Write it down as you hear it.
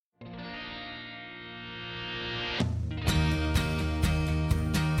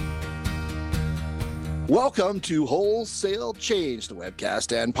Welcome to Wholesale Change, the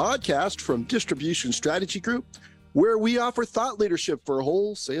webcast and podcast from Distribution Strategy Group, where we offer thought leadership for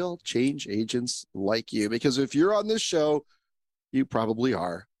wholesale change agents like you. Because if you're on this show, you probably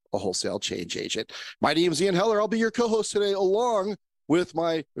are a wholesale change agent. My name is Ian Heller. I'll be your co-host today, along with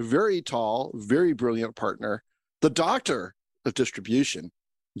my very tall, very brilliant partner, the doctor of distribution,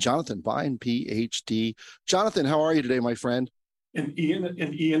 Jonathan Vine, PhD. Jonathan, how are you today, my friend? And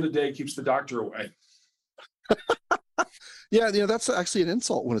Ian a day keeps the doctor away. Yeah, that's actually an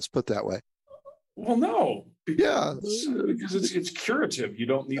insult when it's put that way. Well, no. Because it's curative. You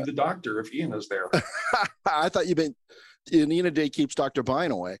don't need the doctor if Ian is there. I thought you meant Ian a day keeps Dr.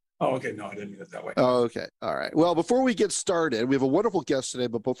 Vine away. Oh, okay. No, I didn't mean it that way. Oh, okay. All right. Well, before we get started, we have a wonderful guest today,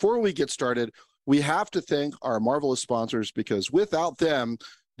 but before we get started, we have to thank our marvelous sponsors, because without them,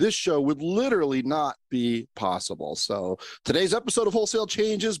 this show would literally not be possible. So today's episode of Wholesale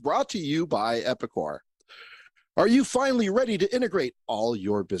Change is brought to you by Epicor. Are you finally ready to integrate all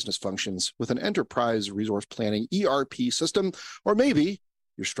your business functions with an enterprise resource planning ERP system? Or maybe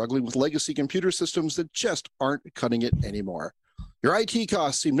you're struggling with legacy computer systems that just aren't cutting it anymore. Your IT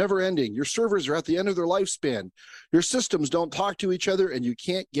costs seem never ending. Your servers are at the end of their lifespan. Your systems don't talk to each other, and you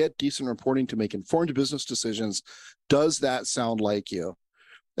can't get decent reporting to make informed business decisions. Does that sound like you?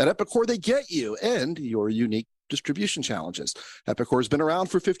 At Epicor, they get you and your unique distribution challenges. Epicor has been around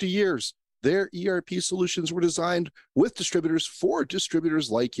for 50 years. Their ERP solutions were designed with distributors for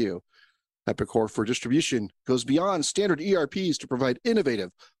distributors like you. Epicor for Distribution goes beyond standard ERPs to provide innovative,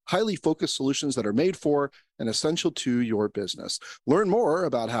 highly focused solutions that are made for and essential to your business. Learn more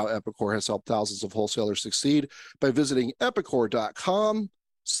about how Epicor has helped thousands of wholesalers succeed by visiting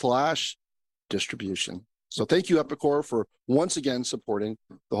epicor.com/distribution. So thank you, Epicor, for once again supporting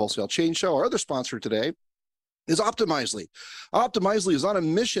the Wholesale Change Show. Our other sponsor today is Optimizely. Optimizely is on a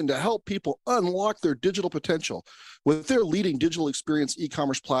mission to help people unlock their digital potential. With their leading digital experience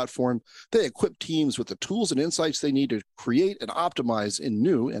e-commerce platform, they equip teams with the tools and insights they need to create and optimize in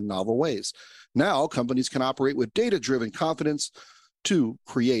new and novel ways. Now, companies can operate with data-driven confidence to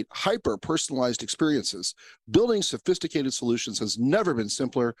create hyper-personalized experiences. Building sophisticated solutions has never been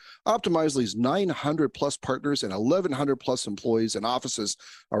simpler. Optimizely's 900-plus partners and 1,100-plus employees and offices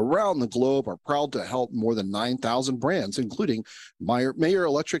around the globe are proud to help more than 9,000 brands, including Mayer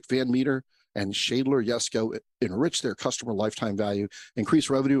Electric, Van Meter, and Shadler Yesco, enrich their customer lifetime value, increase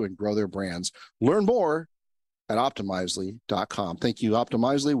revenue, and grow their brands. Learn more at Optimizely.com. Thank you,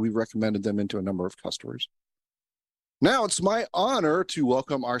 Optimizely. We've recommended them into a number of customers. Now it's my honor to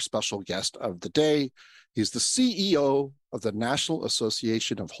welcome our special guest of the day. He's the CEO of the National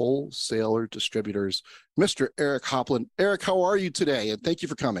Association of Wholesaler-Distributors, Mr. Eric Hoplin. Eric, how are you today? And thank you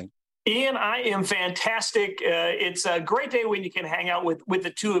for coming. Ian, I am fantastic. It's a great day when you can hang out with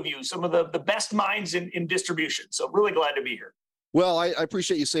the two of you, some of the best minds in distribution. So really glad to be here. Well, I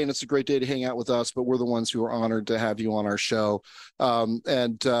appreciate you saying it's a great day to hang out with us, but we're the ones who are honored to have you on our show. I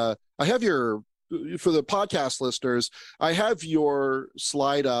have for the podcast listeners, I have your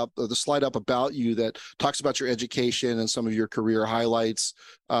slide up, the slide up about you that talks about your education and some of your career highlights,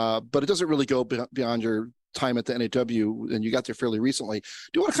 but it doesn't really go beyond your time at the NAW, and you got there fairly recently. Do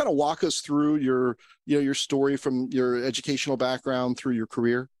you want to kind of walk us through your story from your educational background through your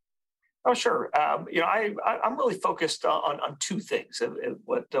career? Oh, sure. I'm really focused on two things.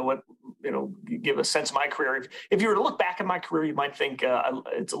 What give a sense of my career. If you were to look back at my career, you might think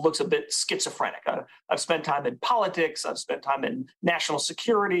it looks a bit schizophrenic. I've spent time in politics. I've spent time in national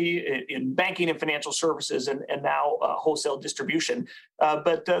security, in banking and financial services, and now wholesale distribution.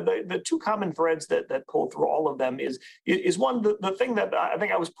 But the two common threads that pull through all of them is one, the thing that I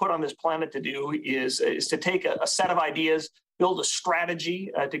think I was put on this planet to do is to take a set of ideas, build a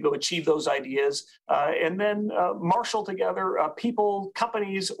strategy to go achieve those ideas, and then marshal together people,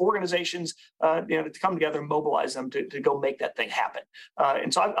 companies, organizations, to come together and mobilize them to go make that thing happen.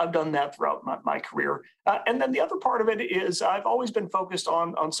 And so I've done that throughout my career. And then the other part of it is I've always been focused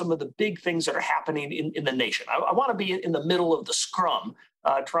on some of the big things that are happening in the nation. I want to be in the middle of the scrum,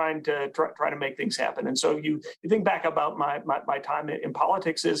 trying to make things happen. And so you think back about my time in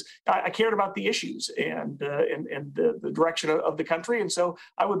politics is I cared about the issues and the direction of the country. And so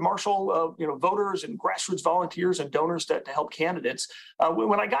I would marshal voters and grassroots volunteers and donors to help candidates.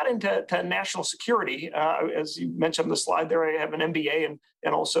 When I got into national security, as you mentioned on the slide there, I have an MBA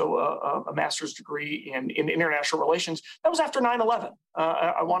and also a master's degree in international relations. That was after 9/11.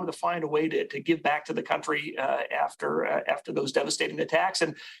 I wanted to find a way to give back to the country after those devastating attacks.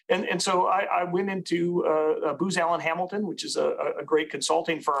 And so I went into Booz Allen Hamilton, which is a great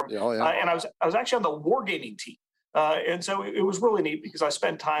consulting firm. Oh, yeah. And I was actually on the wargaming team. And so it was really neat because I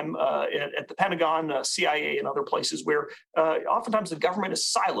spent time at the Pentagon, CIA, and other places where oftentimes the government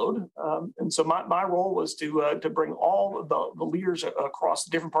is siloed. And so my role was to bring all of the leaders across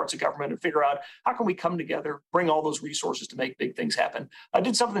the different parts of government and figure out how can we come together, bring all those resources to make big things happen. I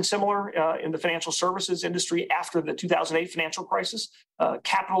did something similar in the financial services industry after the 2008 financial crisis.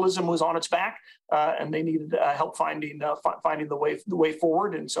 Capitalism was on its back, and they needed help finding the way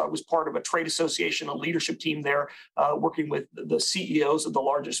forward. And so I was part of a trade association, a leadership team there, working with the CEOs of the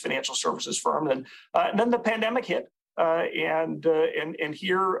largest financial services firm. And then the pandemic hit. And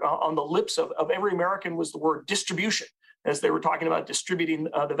here on the lips of every American was the word distribution, as they were talking about distributing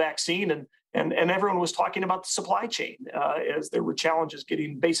the vaccine, and everyone was talking about the supply chain as there were challenges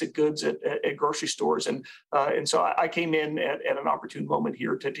getting basic goods at grocery stores, and so I came in at an opportune moment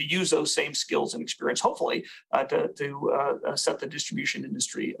here to use those same skills and experience, hopefully, to set the distribution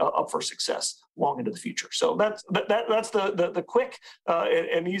industry up for success long into the future. So that's the quick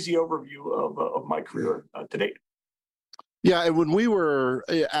and easy overview of my career to date. Yeah, and when we were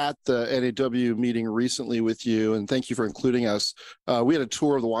at the NAW meeting recently with you, and thank you for including us, we had a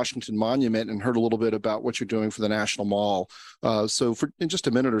tour of the Washington Monument and heard a little bit about what you're doing for the National Mall. So in just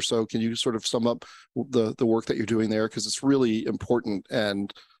a minute or so, can you sort of sum up the work that you're doing there? Because it's really important,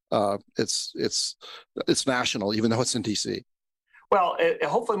 and it's national, even though it's in D.C. Well,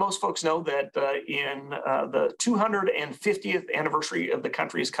 hopefully most folks know that in the 250th anniversary of the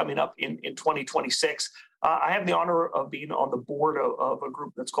country is coming up in 2026. I have the honor of being on the board of a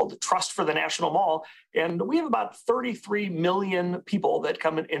group that's called the Trust for the National Mall. And we have about 33 million people that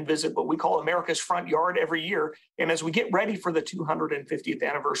come and visit what we call America's front yard every year. And as we get ready for the 250th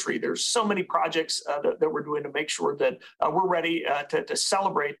anniversary, there's so many projects that we're doing to make sure that we're ready to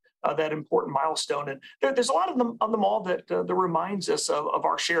celebrate that important milestone. And there's a lot of them on the mall that reminds us of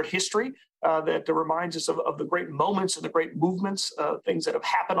our shared history, that reminds us of the great moments and the great movements, things that have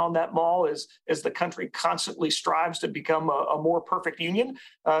happened on that mall as the country constantly strives to become a more perfect union.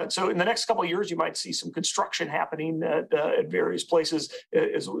 So in the next couple of years, you might see some construction happening at various places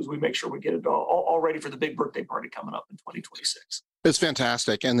as we make sure we get it all ready for the big birthday party coming up in 2026. It's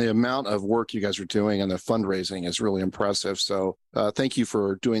fantastic. And the amount of work you guys are doing and the fundraising is really impressive. So thank you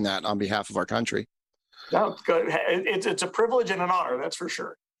for doing that on behalf of our country. No, it's a privilege and an honor, that's for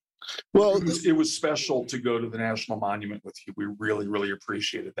sure. Well, it was special to go to the National Monument with you. We really, really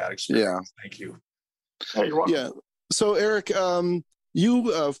appreciated that experience. Yeah. Thank you. Hey, you're welcome. Yeah. So, Eric,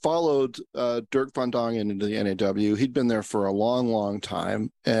 you followed Dirk Van Dongen into the NAW. He'd been there for a long, long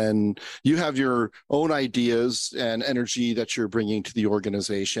time, and you have your own ideas and energy that you're bringing to the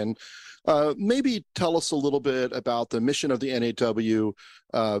organization. Maybe tell us a little bit about the mission of the NAW,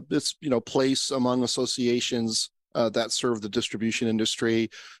 its place among associations that serve the distribution industry,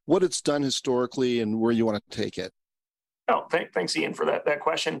 what it's done historically, and where you want to take it. Oh, thanks, Ian, for that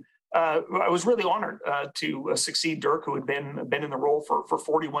question. I was really honored to succeed Dirk, who had been in the role for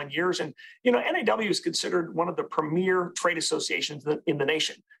 41 years. And, NAW is considered one of the premier trade associations in the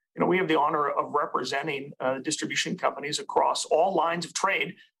nation. We have the honor of representing distribution companies across all lines of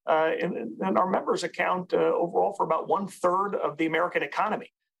trade. And our members account overall for about 1/3 of the American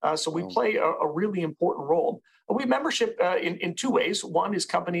economy. So we play a really important role. We have membership in two ways. One is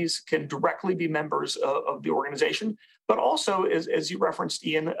companies can directly be members of the organization, but also, as you referenced,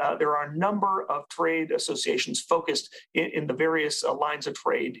 Ian, there are a number of trade associations focused in the various lines of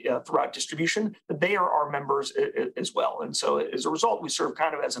trade throughout distribution. They are our members as well. And so as a result, we serve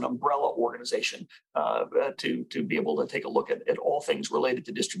kind of as an umbrella organization to be able to take a look at all things related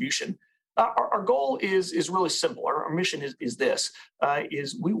to distribution. Our goal is really simple. Our mission is this,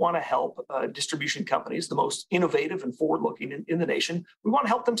 is we want to help distribution companies, the most innovative and forward-looking in the nation. We want to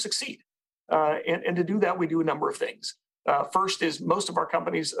help them succeed. And to do that, we do a number of things. First is most of our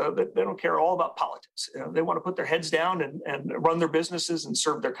companies, they don't care all about politics. They want to put their heads down and run their businesses and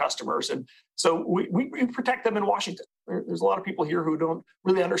serve their customers. And so we protect them in Washington. There's a lot of people here who don't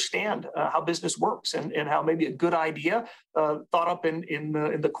really understand how business works and how maybe a good idea thought up in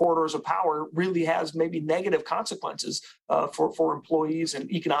the corridors of power really has maybe negative consequences for employees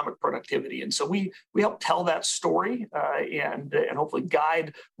and economic productivity. And so we help tell that story and hopefully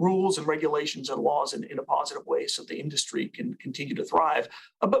guide rules and regulations and laws in a positive way so the industry can continue to thrive.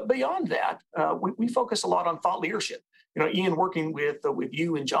 But beyond that, we focus a lot on thought leadership. Ian, working with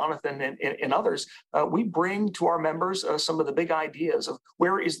you and Jonathan and others, we bring to our members shares some of the big ideas of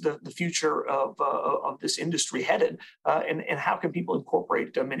where is the future of this industry headed, and how can people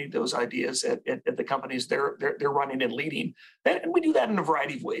incorporate many of those ideas at the companies they're running and leading. And we do that in a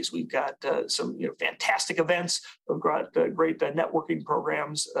variety of ways. We've got some fantastic events. We've got great networking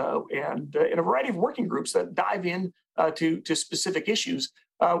programs and in a variety of working groups that dive in to specific issues.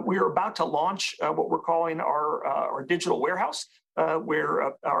 We're about to launch what we're calling our digital warehouse,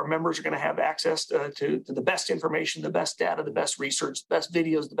 where our members are going to have access to the best information, the best data, the best research, the best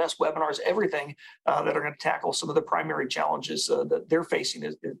videos, the best webinars, everything that are going to tackle some of the primary challenges that they're facing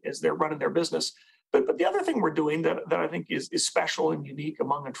as they're running their business. But the other thing we're doing that I think is special and unique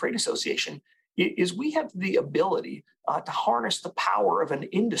among a trade association is we have the ability to harness the power of an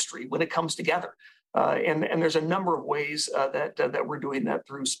industry when it comes together. And there's a number of ways that we're doing that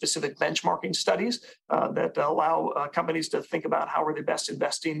through specific benchmarking studies that allow companies to think about how are they best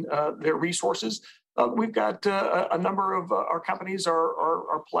investing their resources. We've got a number of our companies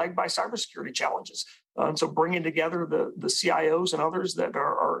are plagued by cybersecurity challenges. And so bringing together the CIOs and others that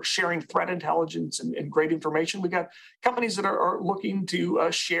are sharing threat intelligence and great information. We've got companies that are looking to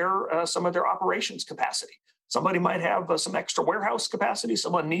share some of their operations capacity. Somebody might have some extra warehouse capacity.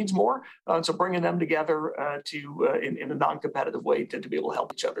 Someone needs more. So bringing them together in a non-competitive way to be able to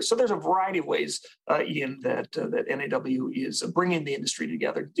help each other. So there's a variety of ways, Ian, that NAW is bringing the industry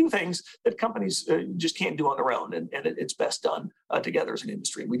together to do things that companies just can't do on their own. And it's best done together as an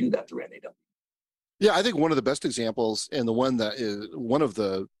industry. And we do that through NAW. Yeah, I think one of the best examples, and the one that is one of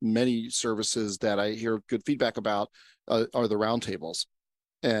the many services that I hear good feedback about, are the roundtables.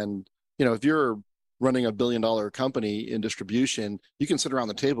 And if you're running $1 billion company in distribution, you can sit around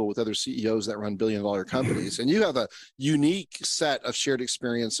the table with other CEOs that run $1 billion companies, and you have a unique set of shared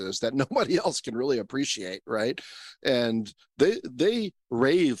experiences that nobody else can really appreciate, right? And they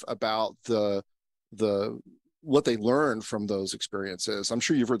rave about the what they learned from those experiences. I'm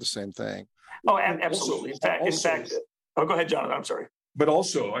sure you've heard the same thing. Oh, absolutely. In fact, oh, go ahead, Jonathan. I'm sorry. But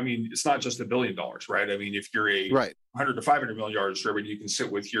also, I mean, it's not just $1 billion, right? I mean, if you're a $100 to $500 million distributor, you can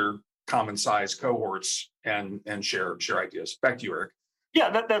sit with your common size cohorts and share ideas. Back to you, Eric.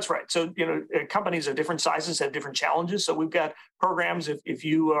 Yeah, that's right. So, companies of different sizes have different challenges. So we've got programs, if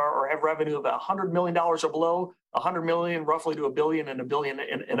you have revenue of $100 million or below, 100 million, roughly to $1 billion and $1 billion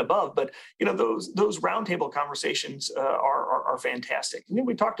and above. But, those roundtable conversations are fantastic. And then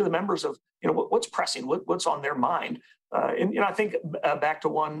we talk to the members of, what's pressing, what's on their mind. And I think back to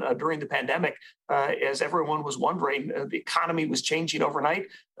one during the pandemic, as everyone was wondering, the economy was changing overnight,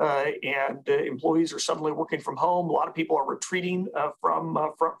 and employees are suddenly working from home. A lot of people are retreating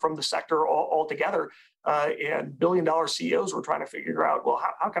from the sector altogether. And billion-dollar CEOs were trying to figure out, well,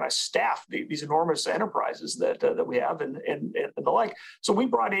 how can I staff these enormous enterprises that we have and the like? So we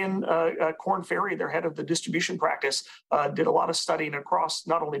brought in Korn Ferry, their head of the distribution practice, did a lot of studying across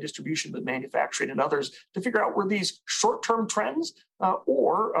not only distribution but manufacturing and others to figure out were these short-term trends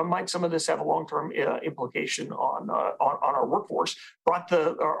or might some of this have a long-term implication on our workforce? Brought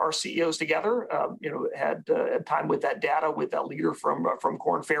our CEOs together, had time with that data with that leader from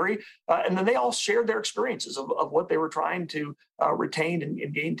Korn Ferry, and then they all shared their experiences of what they were trying to retain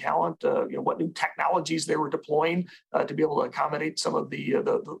and gain talent. What new technologies they were deploying to be able to accommodate some of the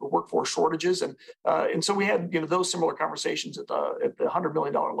workforce shortages, and so we had those similar conversations at the $100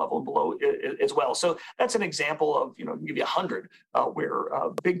 million level and below as well. So that's an example of I can give you 100 where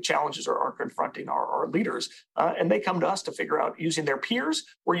big challenges are confronting our leaders, and they come to us to figure out using their peers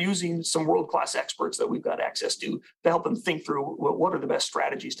or using some world-class experts that we've got access to help them think through what are the best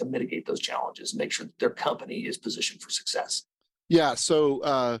strategies to mitigate those challenges and make sure that their company is positioned for success. Yeah.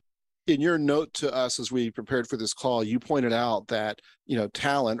 So in your note to us as we prepared for this call, you pointed out that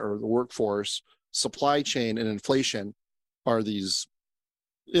talent or the workforce, supply chain, and inflation are these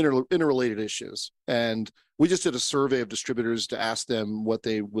interrelated issues. And we just did a survey of distributors to ask them what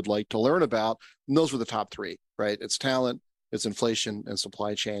they would like to learn about. And those were the top three, right? It's talent, it's inflation, and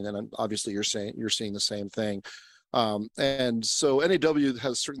supply chain. And obviously you're seeing the same thing. And so NAW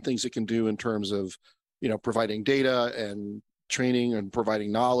has certain things it can do in terms of, providing data and training and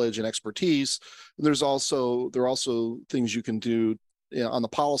providing knowledge and expertise. And there are also things you can do on the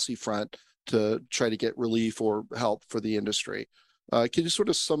policy front to try to get relief or help for the industry. Can you sort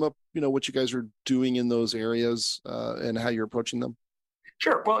of sum up, what you guys are doing in those areas and how you're approaching them?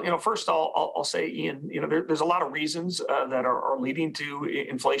 Sure. Well, first I'll say, Ian, there's a lot of reasons that are leading to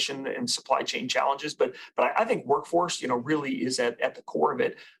inflation and supply chain challenges, but I think workforce, really is at the core of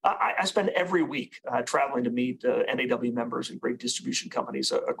it. I spend every week traveling to meet NAW members and great distribution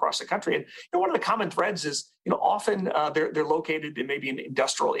companies across the country, and one of the common threads is, often they're located in maybe in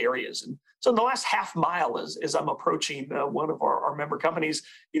industrial areas, and so in the last half mile, as I'm approaching one of our member companies,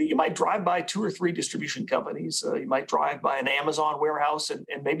 you might drive by 2 or 3 distribution companies. You might drive by an Amazon warehouse and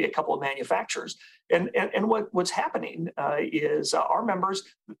maybe a couple of manufacturers. And what's happening is our members,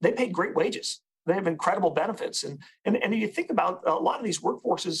 they pay great wages. They have incredible benefits. And you think about a lot of these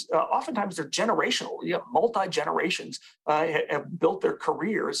workforces, oftentimes they're generational. Multi-generations have built their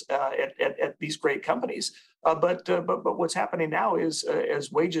careers at these great companies. But what's happening now is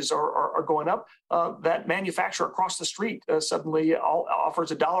as wages are going up, that manufacturer across the street suddenly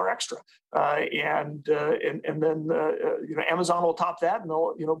offers $1 extra, and then Amazon will top that, and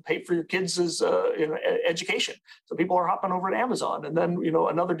they'll pay for your kids' education. So people are hopping over to Amazon, and then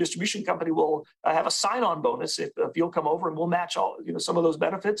another distribution company will have a sign-on bonus if you'll come over, and we'll match all some of those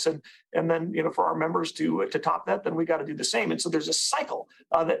benefits, and then for our members to top that, then we got to do the same. And so there's a cycle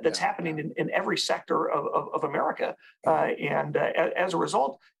that's happening in every sector of America, and as a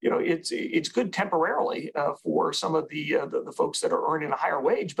result, it's good temporarily for some of the folks that are earning a higher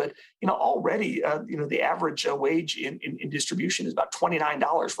wage, but already the average wage in distribution is about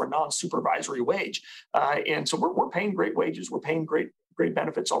 $29 for a non-supervisory wage, and so we're paying great wages, we're paying great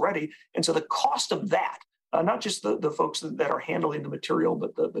benefits already, and so the cost of that. Not just the folks that are handling the material,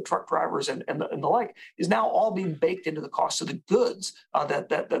 but the truck drivers and the like, is now all being baked into the cost of the goods that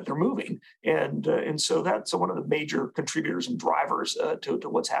they're moving, and so that's one of the major contributors and drivers to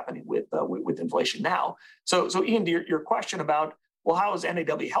what's happening with inflation now. So Ian, to your question about, well, how is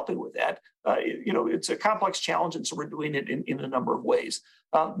NAW helping with that? It's a complex challenge, and so we're doing it in a number of ways.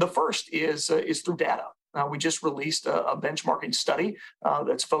 The first is through data. We just released a benchmarking study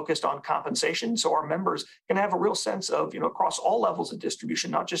that's focused on compensation, so our members can have a real sense of, across all levels of distribution,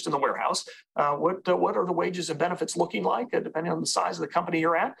 not just in the warehouse, what are the wages and benefits looking like, depending on the size of the company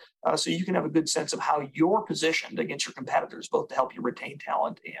you're at, so you can have a good sense of how you're positioned against your competitors, both to help you retain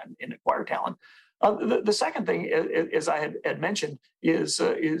talent and acquire talent. The second thing, as I had mentioned, is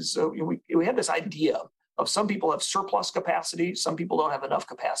we had this idea of some people have surplus capacity, some people don't have enough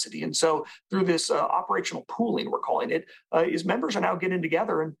capacity. And so through this operational pooling, we're calling it, is members are now getting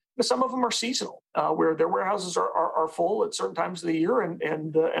together, and some of them are seasonal, where their warehouses are full at certain times of the year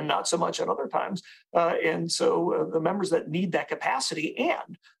and not so much at other times. And so the members that need that capacity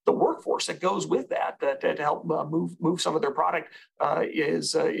and the workforce that goes with that to help move some of their product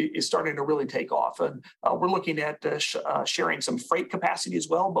is starting to really take off. And we're looking at sharing some freight capacity as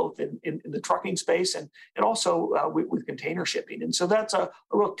well, both in the trucking space and also with container shipping. And so that's a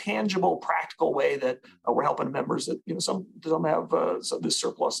real tangible, practical way that we're helping members that some have this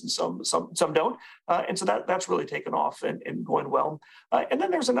surplus and some don't. And so that's really taken off and going well. And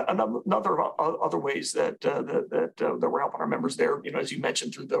then there's another other ways that we're helping our members there. As you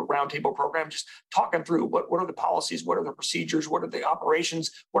mentioned, through the roundtable program, just talking through what are the policies, what are the procedures, what are the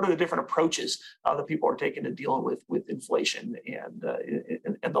operations, what are the different approaches that people are taking to dealing with inflation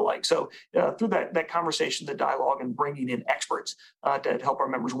and the like. So through that conversation, the dialogue, and bringing in experts to help our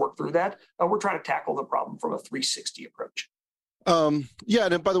members work through that, we're trying to tackle the problem from a 360 approach. And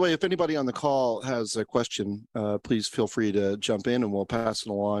by the way, if anybody on the call has a question, please feel free to jump in and we'll pass it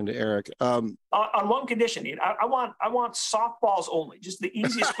along to Eric. On one condition, Ian, I want softballs only, just the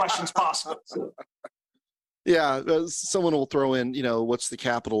easiest questions possible. So. Yeah, someone will throw in, what's the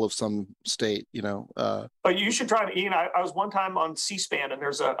capital of some state, But you should try to, Ian. I was one time on C-SPAN, and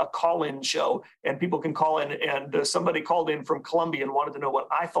there's a call-in show, and people can call in, and somebody called in from Colombia and wanted to know what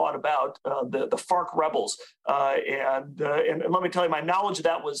I thought about the FARC rebels. And let me tell you, my knowledge of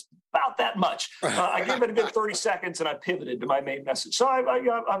that was about that much. I gave it a good 30 seconds, and I pivoted to my main message. So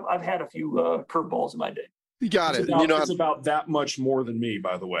I've had a few curveballs in my day. You got it. It's about that much more than me,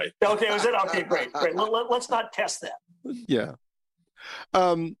 by the way. Okay, was it? Okay, great. Let's not test that. Yeah.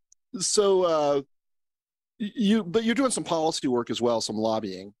 So but you're doing some policy work as well, some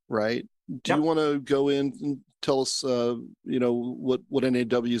lobbying, right? Do you want to go in and tell us, what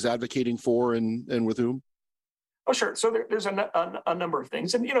NAW is advocating for and with whom? Oh, sure. So there's a number of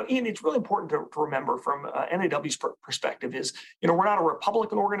things. And, Ian, it's really important to remember from NAW's perspective is, we're not a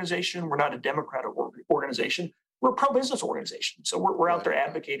Republican organization. We're not a Democratic organization. we're a pro-business organization. So we're out there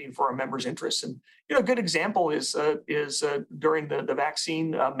advocating for our members' interests. And, a good example is during the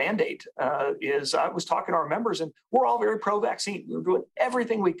vaccine mandate is I was talking to our members, and we're all very pro-vaccine. We're doing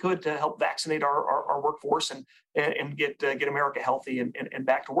everything we could to help vaccinate our workforce and get America healthy and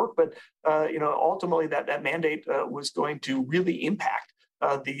back to work. But, ultimately that mandate was going to really impact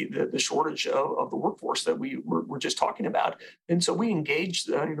the shortage of the workforce that we were just talking about. And so we engaged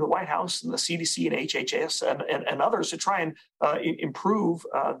the White House and the CDC and HHS and others to try and improve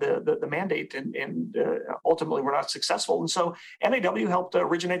the mandate. And ultimately, we're not successful. And so NAW helped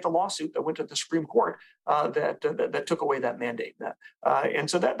originate the lawsuit that went to the Supreme Court that took away that mandate. And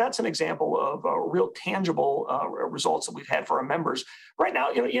so that's an example of real tangible results that we've had for our members. Right now,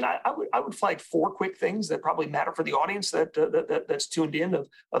 I would flag 4 quick things that probably matter for the audience that's tuned in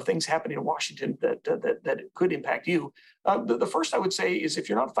of things happening in Washington that could impact you. The first I would say is if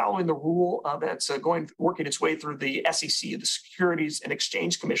you're not following the rule that's working its way through the SEC, the Securities and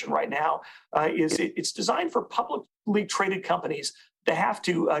Exchange Commission right now, it's designed for publicly traded companies to have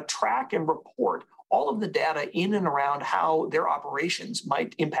to track and report all of the data in and around how their operations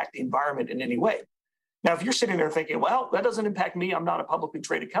might impact the environment in any way. Now, if you're sitting there thinking, well, that doesn't impact me, I'm not a publicly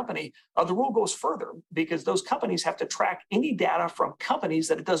traded company, the rule goes further because those companies have to track any data from companies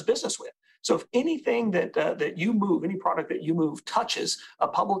that it does business with. So if anything that you move, any product that you move touches a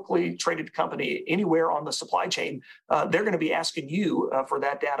publicly traded company anywhere on the supply chain, they're going to be asking you for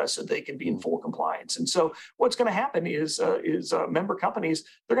that data so they can be in full compliance. And so what's going to happen is member companies,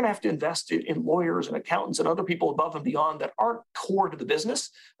 they're going to have to invest in lawyers and accountants and other people above and beyond that aren't core to the business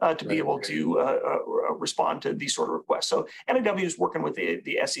to be able to respond to these sort of requests. So NAW is working with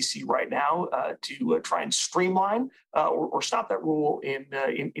the SEC right now to try and streamline or stop that rule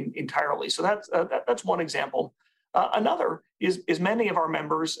entirely. So that's one example. Another is many of our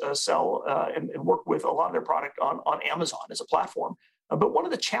members sell and work with a lot of their product on Amazon as a platform. But one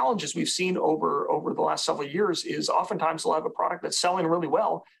of the challenges we've seen over the last several years is oftentimes they'll have a product that's selling really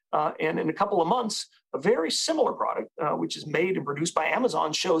well. And in a couple of months, a very similar product, which is made and produced by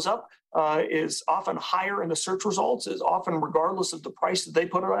Amazon, shows up, is often higher in the search results, is often, regardless of the price that they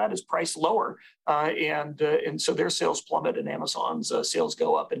put it at, is priced lower. And so their sales plummet and Amazon's sales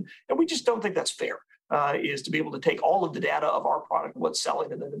go up. And we just don't think that's fair. Is to be able to take all of the data of our product, what's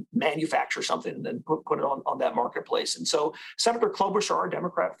selling, and then manufacture something and then put it on that marketplace. And so Senator Klobuchar, a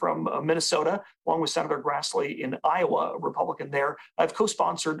Democrat from Minnesota, along with Senator Grassley in Iowa, a Republican there, have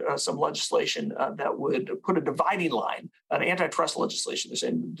co-sponsored some legislation that would put a dividing line, an antitrust legislation, there's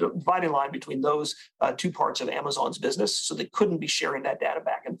a dividing line between those 2 parts of Amazon's business, so they couldn't be sharing that data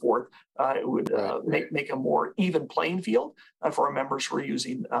back and forth. It would make a more even playing field for our members who are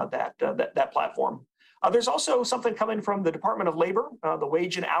using that platform. There's also something coming from the Department of Labor, the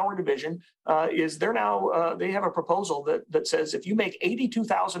Wage and Hour Division, is they're now, they have a proposal that says if you make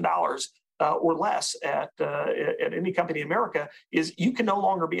 $82,000 or less at any company in America, is you can no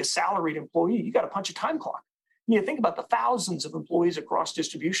longer be a salaried employee. You got to punch a time clock. You think about the thousands of employees across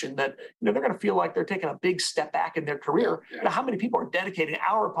distribution that they're going to feel like they're taking a big step back in their career. How many people are dedicating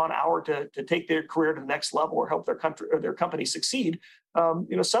hour upon hour to take their career to the next level or help their country or their company succeed?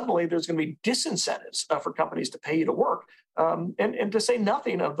 Suddenly there's going to be disincentives for companies to pay you to work. And to say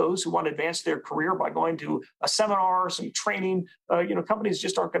nothing of those who want to advance their career by going to a seminar, some training. Companies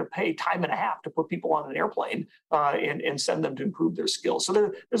just aren't going to pay time and a half to put people on an airplane and send them to improve their skills. So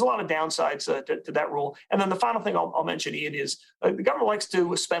there's a lot of downsides to that rule. And then the final thing I'll mention, Ian, is the government likes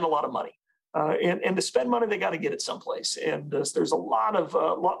to spend a lot of money. And to spend money, they got to get it someplace. And there's a lot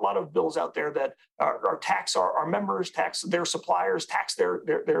of bills out there that are tax our members, tax their suppliers, tax their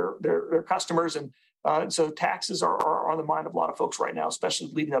customers, and so taxes are on the mind of a lot of folks right now,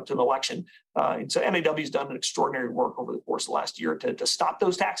 especially leading up to an election. And so NAW has done an extraordinary work over the course of the last year to stop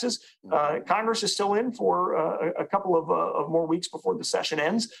those taxes. Congress is still in for a couple of more weeks before the session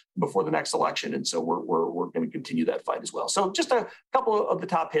ends, before the next election. And so we're going to continue that fight as well. So just a couple of the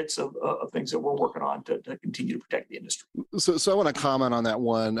top hits of things that we're working on to continue to protect the industry. So I want to comment on that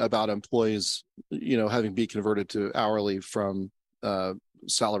one about employees, having been converted to hourly from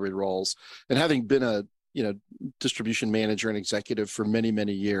salaried roles, and having been a distribution manager and executive for many,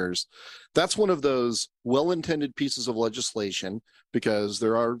 many years. That's one of those well-intended pieces of legislation, because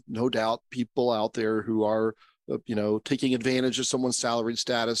there are no doubt people out there who are taking advantage of someone's salaried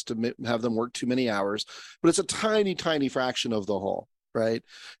status to have them work too many hours, but it's a tiny, tiny fraction of the whole, right?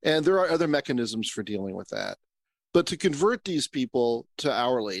 And there are other mechanisms for dealing with that. But to convert these people to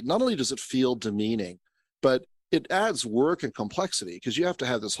hourly, not only does it feel demeaning, but it adds work and complexity, because you have to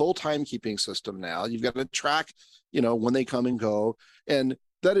have this whole timekeeping system now. You've got to track, when they come and go. And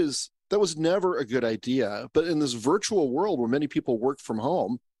that is that was never a good idea. But in this virtual world where many people work from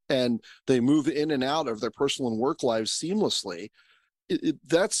home and they move in and out of their personal and work lives seamlessly,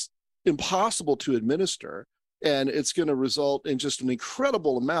 that's impossible to administer. And it's going to result in just an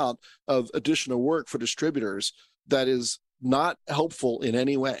incredible amount of additional work for distributors that is not helpful in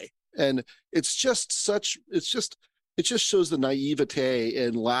any way. And it just shows the naivete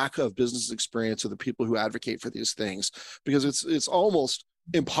and lack of business experience of the people who advocate for these things, because it's almost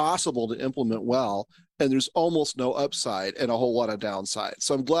impossible to implement well, and there's almost no upside and a whole lot of downside.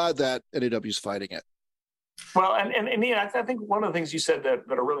 So I'm glad that NAW is fighting it. Well, and Ian, I think one of the things you said that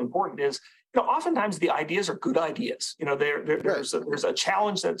are really important is, oftentimes the ideas are good ideas. There's a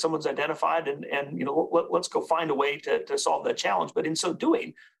challenge that someone's identified, and let's go find a way to solve that challenge. But in so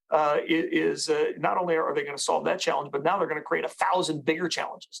doing, not only are they going to solve that challenge, but now they're going to create 1,000 bigger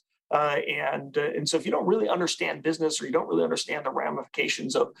challenges. And so if you don't really understand business, or you don't really understand the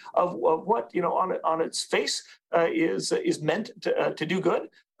ramifications of what on its face is meant to do good,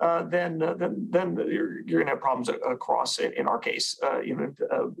 then you're going to have problems across, in our case, a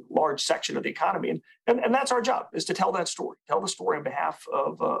large section of the economy, and that's our job, is to tell that story, tell the story on behalf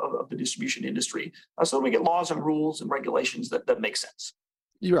of the distribution industry, so that we get laws and rules and regulations that make sense.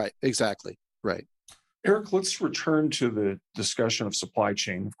 You're right, exactly right. Eric, let's return to the discussion of supply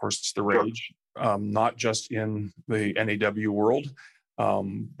chain. Of course, it's the rage, not just in the NAW world,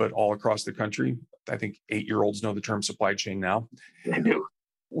 but all across the country. I think 8-year-olds know the term supply chain now. I do.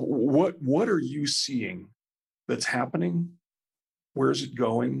 What are you seeing that's happening? Where is it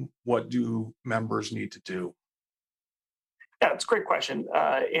going? What do members need to do? Yeah, it's a great question.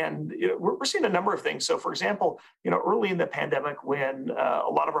 And we're seeing a number of things. So, for example, early in the pandemic, when a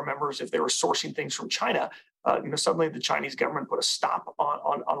lot of our members, if they were sourcing things from China, suddenly the Chinese government put a stop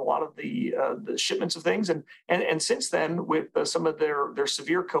on a lot of the shipments of things. And since then, with some of their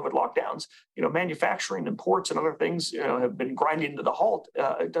severe COVID lockdowns, manufacturing and ports and other things, have been grinding to a halt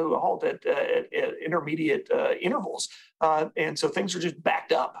at intermediate intervals. And so things are just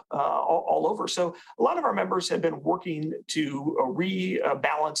backed up all over. So a lot of our members have been working to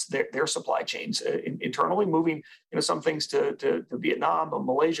rebalance their supply chains internally, moving some things to Vietnam,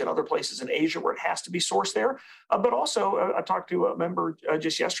 Malaysia, and other places in Asia where it has to be sourced there. But also, I talked to a member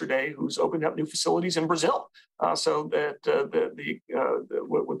just yesterday who's opened up new facilities in Brazil, so that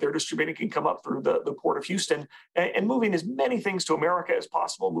what they're distributing can come up through the port of Houston, and moving as many things to America as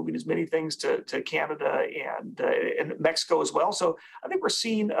possible, moving as many things to Canada and Mexico as well. So I think we're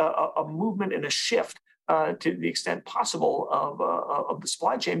seeing a movement and a shift to the extent possible of the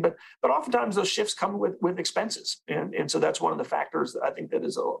supply chain, but oftentimes those shifts come with expenses, and so that's one of the factors that I think that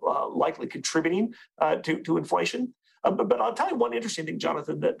is likely contributing to inflation. But I'll tell you one interesting thing,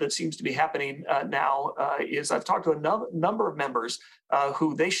 Jonathan, that seems to be happening now is I've talked to a number of members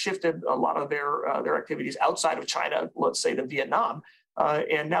who they shifted a lot of their activities outside of China, let's say to Vietnam,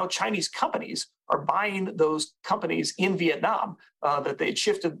 and now Chinese companies are buying those companies in Vietnam that they had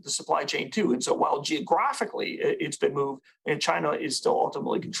shifted the supply chain to. And so while geographically it's been moved, and China is still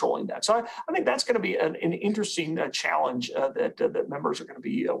ultimately controlling that. So I think that's going to be an interesting challenge that members are going to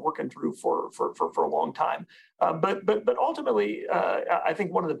be working through for a long time. But ultimately, I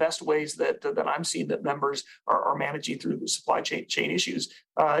think one of the best ways that I'm seeing that members are managing through the supply chain issues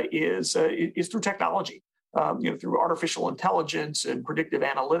is through technology. Through artificial intelligence and predictive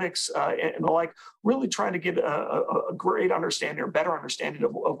analytics and the like, really trying to get a great understanding or better understanding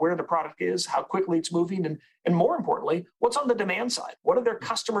of where the product is, how quickly it's moving, and more importantly, what's on the demand side. What do their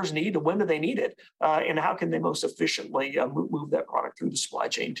customers need, and when do they need it, and how can they most efficiently move that product through the supply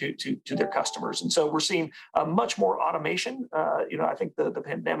chain to their customers. And so we're seeing much more automation. I think the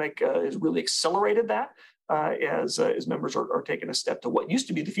pandemic has really accelerated that. As members are taking a step to what used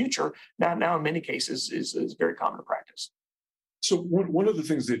to be the future, now in many cases is very common practice. So one of the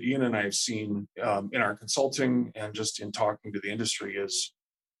things that Ian and I have seen in our consulting and just in talking to the industry is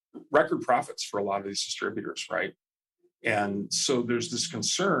record profits for a lot of these distributors, right? And so there's this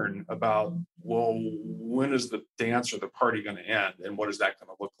concern about, well, when is the dance or the party going to end, and what is that going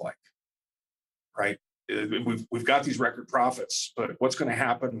to look like, right? We've got these record profits, but what's going to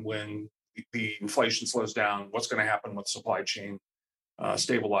happen when the inflation slows down? What's going to happen when supply chain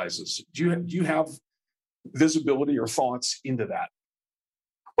stabilizes? Do you have visibility or thoughts into that?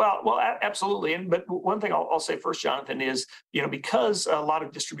 Well, absolutely. But one thing I'll say first, Jonathan, is because a lot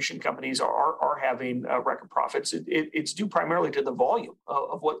of distribution companies are having record profits, it's due primarily to the volume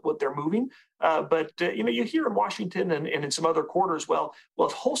of what they're moving. But you hear in Washington and in some other quarters, well,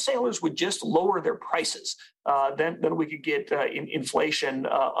 if wholesalers would just lower their prices, then we could get inflation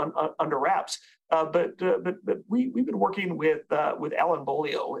under wraps. But we've been working with Alan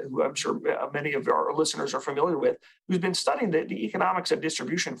Bolio, who I'm sure many of our listeners are familiar with, who's been studying the economics of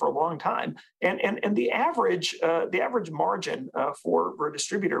distribution for a long time. And the average margin for a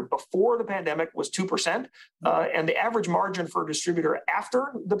distributor before the pandemic was 2%, and the average margin for a distributor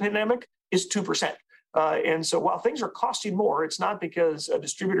after the pandemic is 2%. And so while things are costing more, it's not because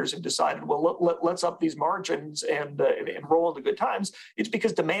distributors have decided, well, let's up these margins and roll into good times. It's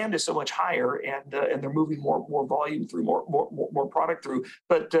because demand is so much higher, and they're moving more volume through, more product through.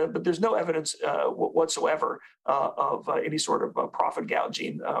 But there's no evidence whatsoever of any sort of profit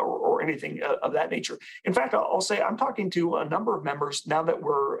gouging or anything of that nature. In fact, I'll say I'm talking to a number of members now that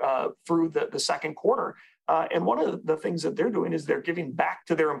we're through the second quarter. And one of the things that they're doing is they're giving back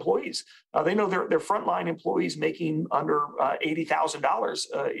to their employees. They know their frontline employees making under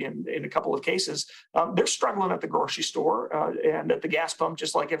 $80,000 in a couple of cases. They're struggling at the grocery store and at the gas pump,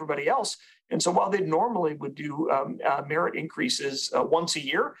 just like everybody else. And so while they normally would do merit increases once a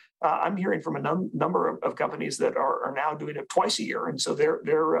year, I'm hearing from a number of companies that are now doing it twice a year. And so they're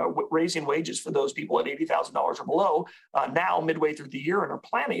raising wages for those people at $80,000 or below now midway through the year, and are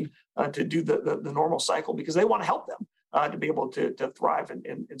planning to do the normal cycle because they want to help them to be able to thrive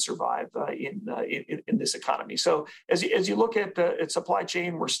and survive in this economy. So as you look at supply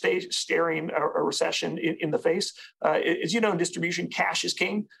chain, we're staring a recession in the face. As you know, in distribution, cash is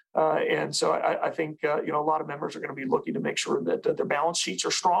king. And so I think a lot of members are going to be looking to make sure that their balance sheets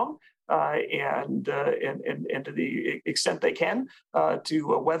are strong. And to the extent they can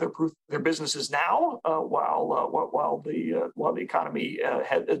to weatherproof their businesses now while the economy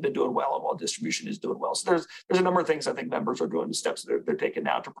has been doing well and while distribution is doing well. So there's a number of things I think members are doing, the steps they're taking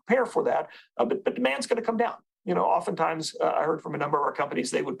now to prepare for that. But demand's going to come down. Oftentimes I heard from a number of our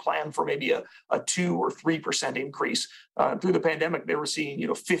companies, they would plan for maybe a 2 or 3% increase. Through the pandemic, they were seeing,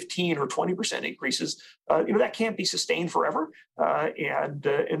 15 or 20% increases. That can't be sustained forever.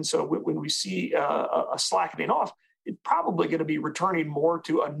 And so when we see a slackening off, it's probably going to be returning more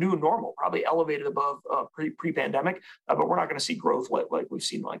to a new normal, probably elevated above pre-pandemic, but we're not going to see growth like we've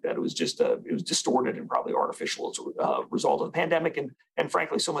seen like that. It was just it was distorted and probably artificial as a result of the pandemic and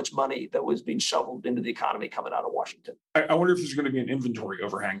frankly, so much money that was being shoveled into the economy coming out of Washington. I wonder if there's going to be an inventory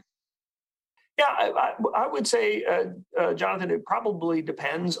overhang. Yeah, I would say, Jonathan, it probably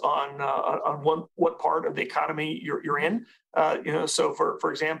depends on what part of the economy you're in. So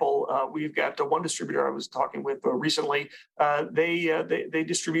for example, we've got one distributor I was talking with recently. They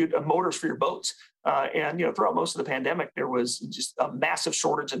distribute motors for your boats. And throughout most of the pandemic, there was just a massive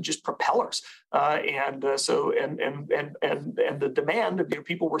shortage of just propellers, and the demand of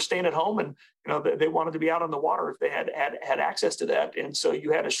people were staying at home, and they wanted to be out on the water if they had access to that, and so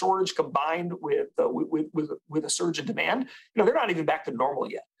you had a shortage combined with a surge in demand. They're not even back to normal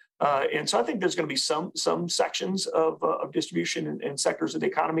yet. And so I think there's going to be some sections of distribution and sectors of the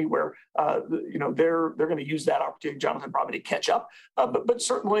economy where they're going to use that opportunity, Jonathan, probably to catch up. But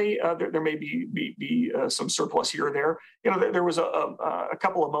certainly there may be some surplus here or there. There was a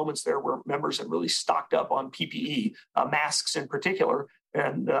couple of moments there where members had really stocked up on PPE, masks in particular.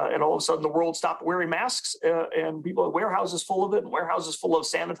 And all of a sudden, the world stopped wearing masks, and people had warehouses full of it, and warehouses full of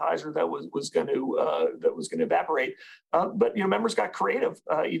sanitizer that was going to evaporate. But members got creative,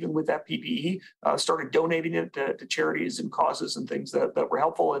 even with that PPE, started donating it to charities and causes and things that were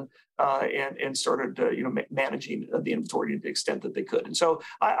helpful, and started managing the inventory to the extent that they could. And so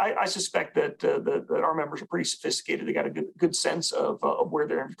I suspect that our members are pretty sophisticated. They got a good sense of where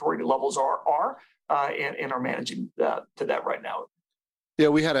their inventory levels are and are managing to that right now. Yeah,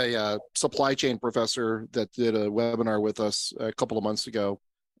 we had a supply chain professor that did a webinar with us a couple of months ago.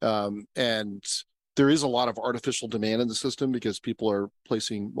 And there is a lot of artificial demand in the system because people are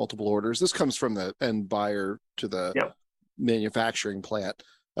placing multiple orders. This comes from the end buyer to the manufacturing plant.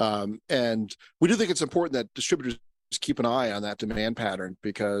 And we do think it's important that distributors keep an eye on that demand pattern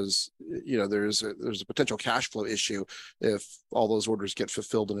because, there's a potential cash flow issue if all those orders get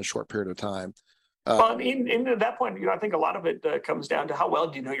fulfilled in a short period of time. Well, in that point, I think a lot of it comes down to how well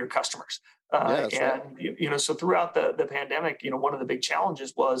do you know your customers. So throughout the pandemic, one of the big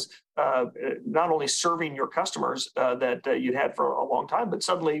challenges was not only serving your customers that you'd had for a long time, but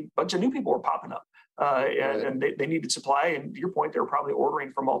suddenly a bunch of new people were popping up. and they needed supply. And to your point, they were probably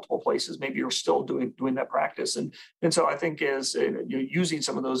ordering from multiple places. Maybe you're still doing that practice. And so I think as you're using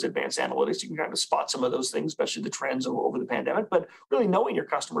some of those advanced analytics, you can kind of spot some of those things, especially the trends over the pandemic. But really knowing your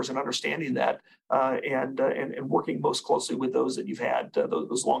customers and understanding that, and working most closely with those that you've had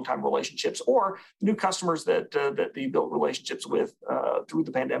those long-time relationships, or new customers that you built relationships with through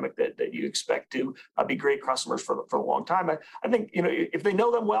the pandemic that you expect to be great customers for a long time. I think if they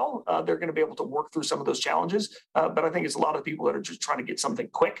know them well, they're going to be able to work through some of those challenges. But I think it's a lot of people that are just trying to get something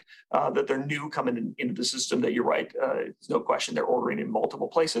quick, that they're new coming into the system. That you're right, it's no question they're ordering in multiple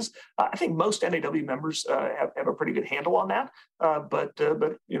places. I think most NAW members have a pretty good handle on that. But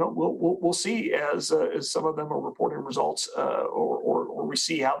we'll see as some of them are reporting results, or we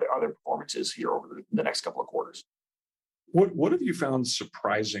see how their performance is here over the next couple of quarters. What have you found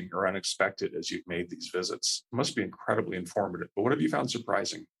surprising or unexpected as you've made these visits? It must be incredibly informative, but what have you found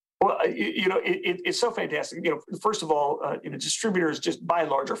surprising? Well, it's so fantastic. First of all, distributors just by and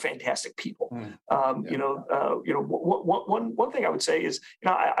large are fantastic people. One thing I would say is,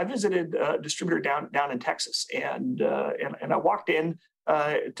 I visited a distributor down in Texas, and I walked in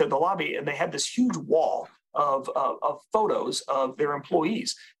to the lobby, and they had this huge wall of photos of their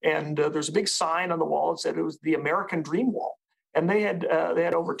employees, and there's a big sign on the wall that said it was the American Dream Wall. And they had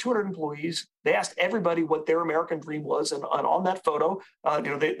over 200 employees. They asked everybody what their American dream was, and on that photo,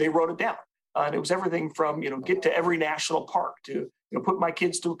 they wrote it down. And it was everything from get to every national park to put my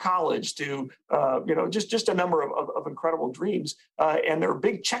kids through college to just a number of incredible dreams. And there are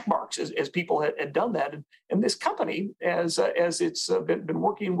big check marks as people had done that. And this company, as it's been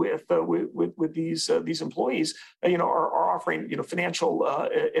working with these employees, are offering financial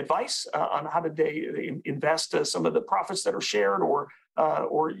advice on how did they invest some of the profits that are shared, or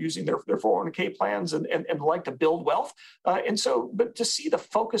using their 401k plans and like to build wealth. But to see the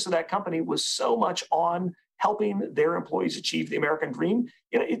focus of that company was so much on helping their employees achieve the American dream.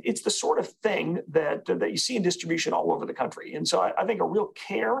 It's the sort of thing that you see in distribution all over the country. And so I think a real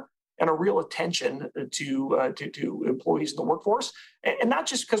care and a real attention to employees in the workforce, and not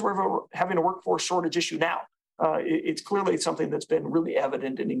just because we're having a workforce shortage issue now. It's clearly something that's been really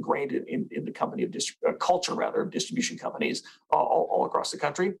evident and ingrained in the company of culture of distribution companies all across the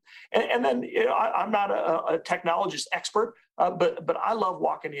country. And then I'm not a technologist expert, but I love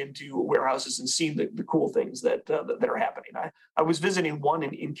walking into warehouses and seeing the cool things that are happening. I was visiting one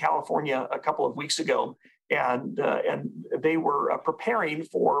in California a couple of weeks ago, and they were preparing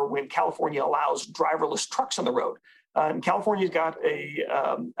for when California allows driverless trucks on the road. And California's got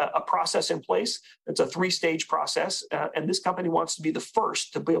a process in place. It's a 3-stage process, and this company wants to be the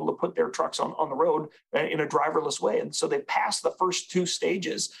first to be able to put their trucks on the road in a driverless way. And so they passed the first 2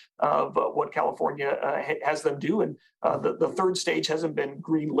 stages of what California has them do, and the 3rd stage hasn't been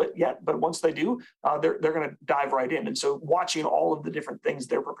green lit yet. But once they do, they're going to dive right in. And so watching all of the different things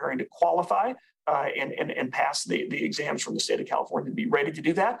they're preparing to qualify and pass the exams from the state of California to be ready to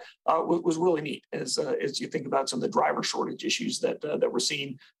do that was really neat. As you think about some of the driver shortage issues that we're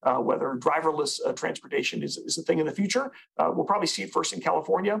seeing, whether driverless transportation is a thing in the future, we'll probably see it first in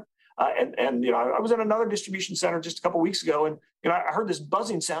California. I was in another distribution center just a couple of weeks ago, and I heard this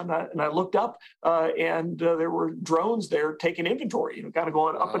buzzing sound, and I looked up, and there were drones there taking inventory, kind of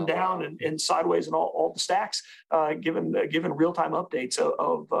going up and down and sideways and all the stacks, given real-time updates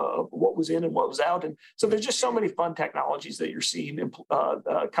of what was in and what was out. And so there's just so many fun technologies that you're seeing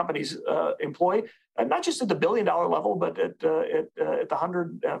companies employ. Not just at the $1 billion level, but at the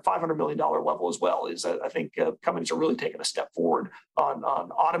 $500 million level as well. I think companies are really taking a step forward on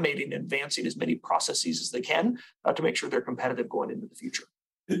automating and advancing as many processes as they can to make sure they're competitive going into the future.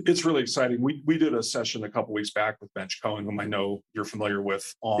 It's really exciting. We did a session a couple of weeks back with Benj Cohen, whom I know you're familiar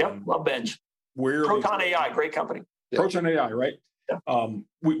with. Yep, love Benj. Proton AI, great company. Proton AI, right? Yeah.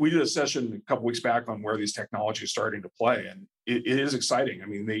 We did a session a couple of weeks back on where these technologies are starting to play, and it is exciting. I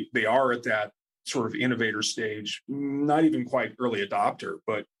mean, they are at that sort of innovator stage, not even quite early adopter,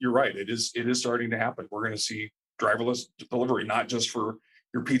 but you're right. It is starting to happen. We're going to see driverless delivery, not just for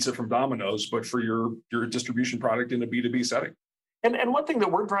your pizza from Domino's, but for your distribution product in a B2B setting. And one thing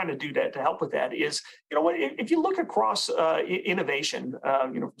that we're trying to do to help with that is, if you look across innovation,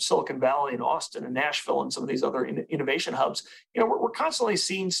 Silicon Valley and Austin and Nashville and some of these other innovation hubs, we're constantly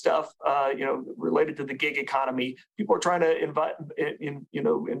seeing stuff, related to the gig economy. People are trying to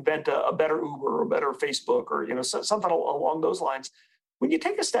invent a better Uber or a better Facebook or, something along those lines. When you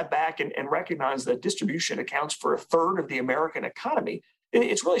take a step back and recognize that distribution accounts for 1/3 of the American economy,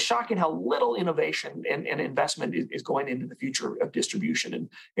 it's really shocking how little innovation and investment is going into the future of distribution.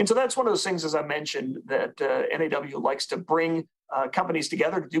 And so that's one of those things, as I mentioned, that NAW likes to bring companies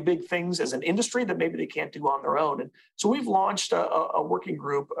together to do big things as an industry that maybe they can't do on their own. And so we've launched a working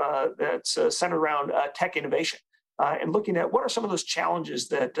group that's centered around tech innovation. And looking at what are some of those challenges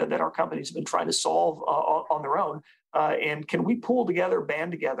that our companies have been trying to solve on their own, and can we pull together,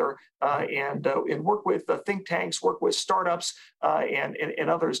 band together, and work with think tanks, work with startups, and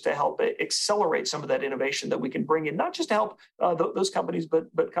others to help accelerate some of that innovation that we can bring in, not just to help those companies,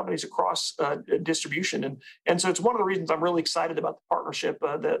 but companies across distribution. And so it's one of the reasons I'm really excited about the partnership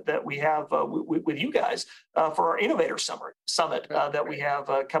that we have with you guys for our Innovator Summit that we have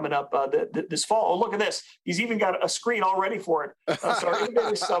coming up this fall. Oh, look at this! He's even got a screen all ready for it. So our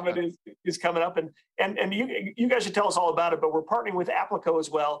Innovator Summit is coming up, and you guys should tell us all about it. But we're partnering with Applico as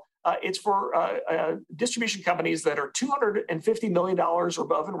well. It's for distribution companies that are $250 million or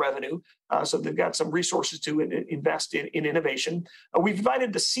above in revenue. So they've got some resources to invest in innovation. We've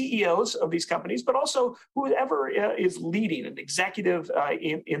invited the CEOs of these companies, but also whoever is leading an executive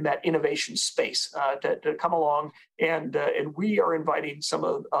in that innovation space to come along. And we are inviting some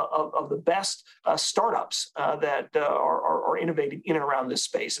of the best startups that are innovating in and around this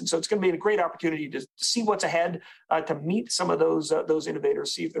space. And so it's going to be a great opportunity to see what's ahead, to meet some of those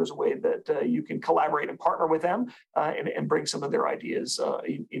innovators, see if there's a way that you can collaborate and partner with them and bring some of their ideas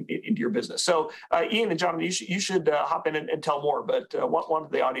into your business. So Ian and John, you should hop in and tell more, but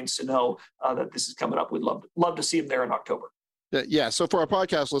want the audience to know that this is coming up. We'd love to see them there in October. Yeah. So for our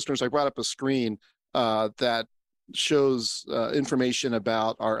podcast listeners, I brought up a screen that shows information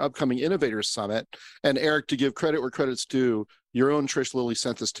about our upcoming Innovators Summit. And Eric, to give credit where credit's due, your own Trish Lilly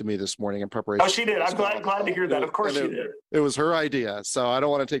sent this to me this morning in preparation. Oh, she did. I'm glad to hear that. Of course she did. It was her idea, so I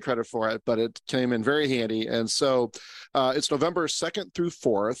don't want to take credit for it, but it came in very handy. And so it's November 2nd through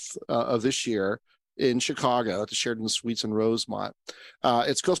 4th of this year in Chicago at the Sheraton Suites in Rosemont.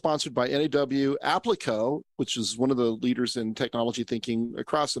 It's co-sponsored by NAW, Applico, which is one of the leaders in technology thinking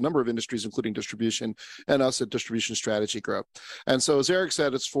across a number of industries, including distribution, and us at Distribution Strategy Group. And so, as Eric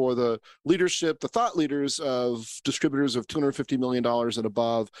said, it's for the leadership, the thought leaders of distributors of $250 million and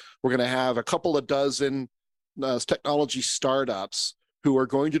above. We're going to have a couple of dozen technology startups who are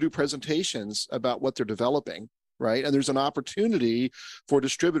going to do presentations about what they're developing. Right. And there's an opportunity for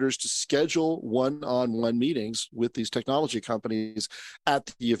distributors to schedule one-on-one meetings with these technology companies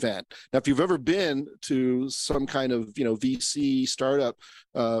at the event. Now, if you've ever been to some kind of, VC startup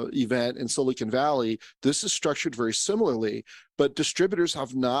event in Silicon Valley, this is structured very similarly, but distributors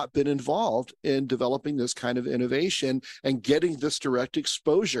have not been involved in developing this kind of innovation and getting this direct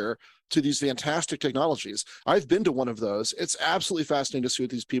exposure to these fantastic technologies. I've been to one of those. It's absolutely fascinating to see what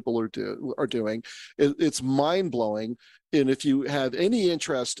these people are doing. It's mind-blowing. And if you have any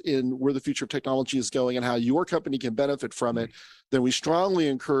interest in where the future of technology is going and how your company can benefit from it, then we strongly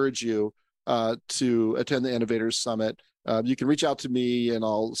encourage you to attend the Innovators Summit. You can reach out to me and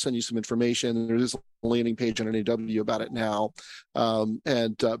I'll send you some information. There is a landing page on NAW about it now.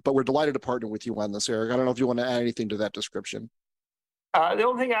 But we're delighted to partner with you on this, Eric. I don't know if you want to add anything to that description. The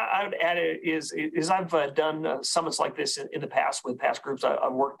only thing I would add is I've done summits like this in the past with past groups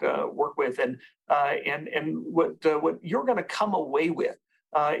I've worked with, and what you're going to come away with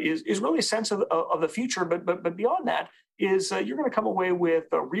is really a sense of the future, but beyond that is you're going to come away with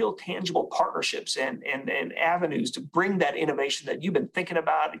real tangible partnerships and avenues to bring that innovation that you've been thinking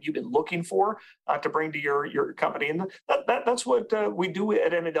about and you've been looking for to bring to your company. And that's what we do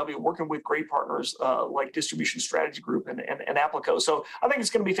at NAW, working with great partners like Distribution Strategy Group and Applico. So I think it's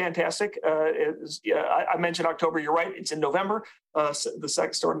going to be fantastic. I mentioned October. You're right. It's in November, starting the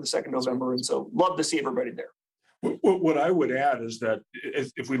 2nd November. And so love to see everybody there. What I would add is that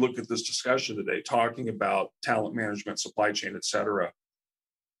if we look at this discussion today, talking about talent management, supply chain, et cetera,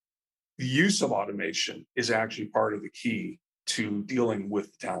 the use of automation is actually part of the key to dealing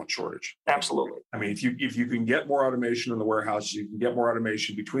with the talent shortage. Absolutely. I mean, if you can get more automation in the warehouse, you can get more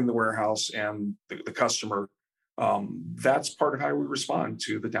automation between the warehouse and the customer. That's part of how we respond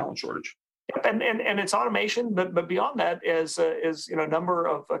to the talent shortage. And it's automation, but beyond that is a number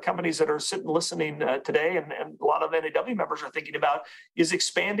of companies that are sitting listening today, and a lot of NAW members are thinking about is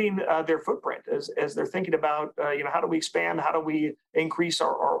expanding their footprint as they're thinking about how do we expand, how do we increase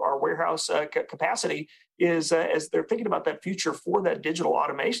our warehouse capacity, is as they're thinking about that future for that digital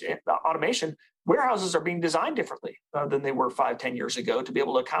automation, warehouses are being designed differently than they were 5-10 years ago to be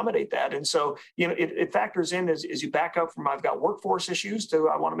able to accommodate that. And so, it factors in as you back up from I've got workforce issues to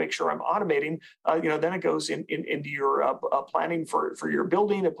I want to make sure I'm automating. Then it goes into your planning for your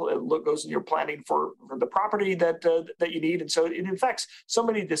building. It goes in your planning for the property that you need. And so it affects so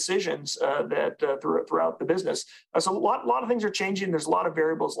many decisions throughout the business. So a lot of things are changing. There's a lot of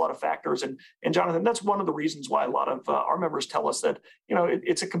variables, a lot of factors. And Jonathan, that's one of the reasons why a lot of our members tell us that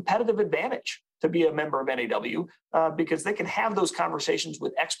it's a competitive advantage to be a member of NAW because they can have those conversations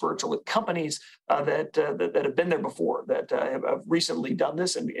with experts or with companies that have been there before, that have recently done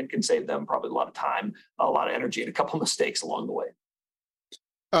this and can save them probably a lot of time, a lot of energy, and a couple of mistakes along the way.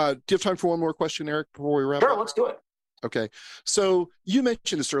 Do you have time for one more question, Eric, before we wrap up? Sure, let's do it. Okay. So you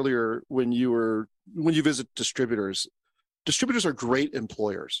mentioned this earlier when you visit distributors. Distributors are great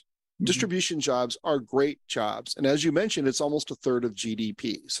employers. Distribution jobs are great jobs. And as you mentioned, it's almost a third of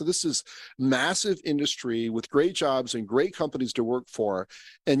GDP. So this is massive industry with great jobs and great companies to work for.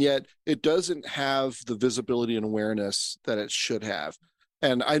 And yet it doesn't have the visibility and awareness that it should have.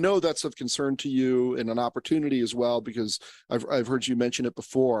 And I know that's of concern to you and an opportunity as well, because I've heard you mention it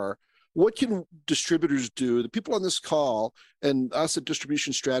before. What can distributors do, the people on this call and us at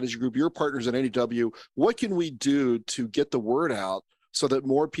Distribution Strategy Group, your partners at NAW, what can we do to get the word out so that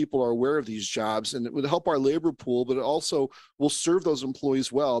more people are aware of these jobs? And it would help our labor pool, but it also will serve those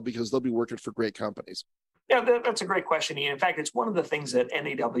employees well because they'll be working for great companies. Yeah, that's a great question, Ian. In fact, it's one of the things that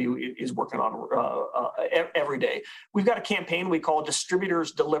NAW is working on every day. We've got a campaign we call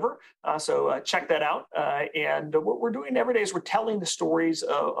Distributors Deliver, so check that out. And what we're doing every day is we're telling the stories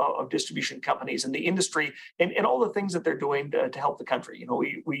of distribution companies and the industry and all the things that they're doing to help the country.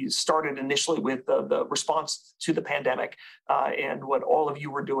 We started initially with the response to the pandemic and what all of you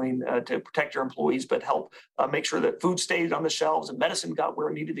were doing to protect your employees, but help make sure that food stayed on the shelves and medicine got where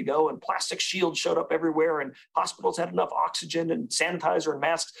it needed to go, and plastic shields showed up everywhere, and hospitals had enough oxygen and sanitizer and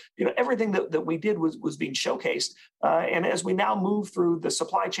masks. Everything that we did was being showcased. And as we now move through the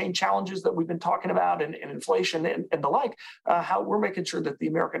supply chain challenges that we've been talking about and inflation and the like, how we're making sure that the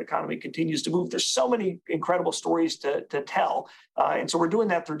American economy continues to move. There's so many incredible stories to tell. And so we're doing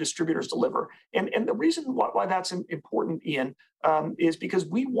that through Distributors Deliver. And the reason why that's important, Ian, is because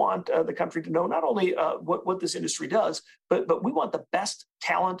we want the country to know not only what this industry does, but we want the best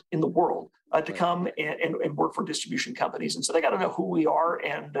talent in the world to come and work for distribution companies. And so they got to know who we are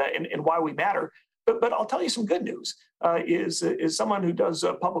and why we matter. But I'll tell you some good news. Is someone who does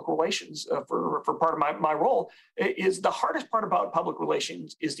public relations for part of my role, is the hardest part about public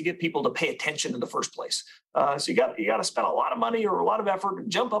relations is to get people to pay attention in the first place. So you got to spend a lot of money or a lot of effort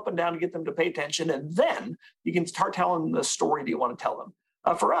and jump up and down to get them to pay attention, and then you can start telling them the story that you want to tell them.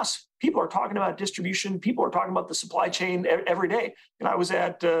 For us, people are talking about distribution. People are talking about the supply chain every day. And I was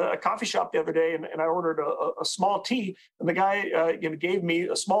at a coffee shop the other day, and I ordered a small tea, and the guy gave me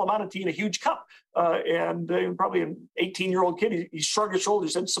a small amount of tea in a huge cup. And probably an 18-year-old kid, he shrugged his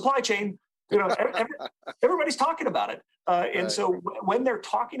shoulders and said, "Supply chain." Everybody's talking about it. And so when they're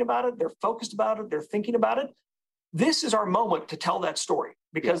talking about it, they're focused about it, they're thinking about it. This is our moment to tell that story,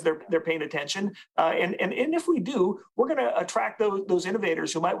 because they're paying attention. And if we do, we're going to attract those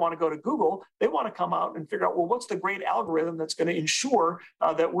innovators who might want to go to Google. They want to come out and figure out, well, what's the great algorithm that's going to ensure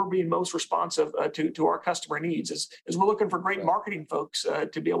that we're being most responsive to our customer needs, as we're looking for great marketing folks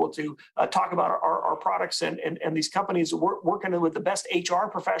to be able to talk about our products and these companies working with the best HR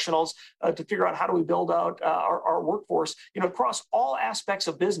professionals to figure out how do we build out our workforce, across all aspects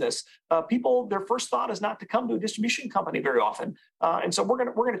of business. People, their first thought is not to come to a distribution company very often. And so we're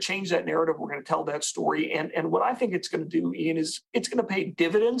going to change that narrative. We're going to tell that story. And what I think it's going to do, Ian, is it's going to pay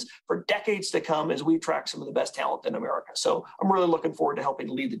dividends for decades to come as we attract some of the best talent in America. So I'm really looking forward to helping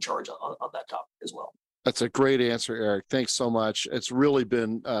lead the charge on that topic as well. That's a great answer, Eric. Thanks so much. It's really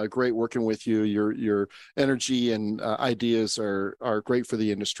been great working with you. Your energy and ideas are great for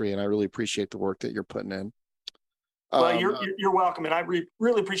the industry, and I really appreciate the work that you're putting in. Well, you're welcome, and I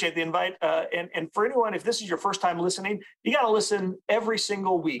really appreciate the invite. And for anyone, if this is your first time listening, you got to listen every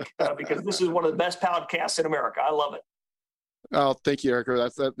single week because this is one of the best podcasts in America. I love it. Oh, thank you, Eric.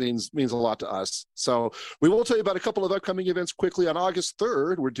 That means a lot to us. So we will tell you about a couple of upcoming events quickly. On August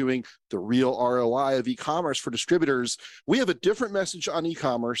 3rd, we're doing the real ROI of e-commerce for distributors. We have a different message on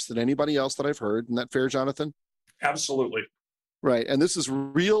e-commerce than anybody else that I've heard. Isn't that fair, Jonathan? Absolutely. Right. And this is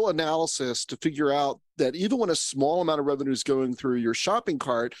real analysis to figure out that even when a small amount of revenue is going through your shopping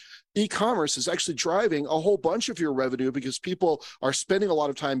cart, e-commerce is actually driving a whole bunch of your revenue because people are spending a lot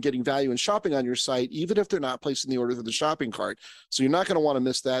of time getting value and shopping on your site, even if they're not placing the order through the shopping cart. So you're not going to want to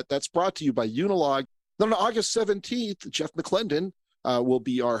miss that. That's brought to you by Unilog. Then on August 17th, Jeff McClendon will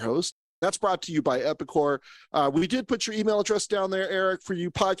be our host. That's brought to you by Epicor. We did put your email address down there, Eric. For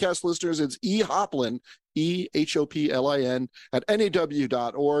you podcast listeners, it's ehoplin, EHOPLIN, at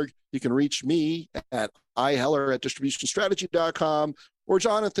NAW.org. You can reach me at iheller@distributionstrategy.com or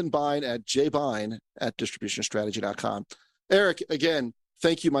Jonathan Bine at jbine@distributionstrategy.com. Eric, again,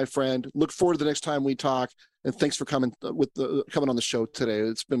 thank you, my friend. Look forward to the next time we talk. And thanks for coming on the show today.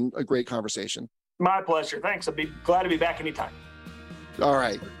 It's been a great conversation. My pleasure. Thanks. I'd be glad to be back anytime. All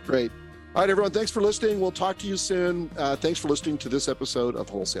right, great. All right, everyone, thanks for listening. We'll talk to you soon. Thanks for listening to this episode of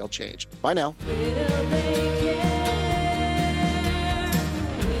Wholesale Change. Bye now.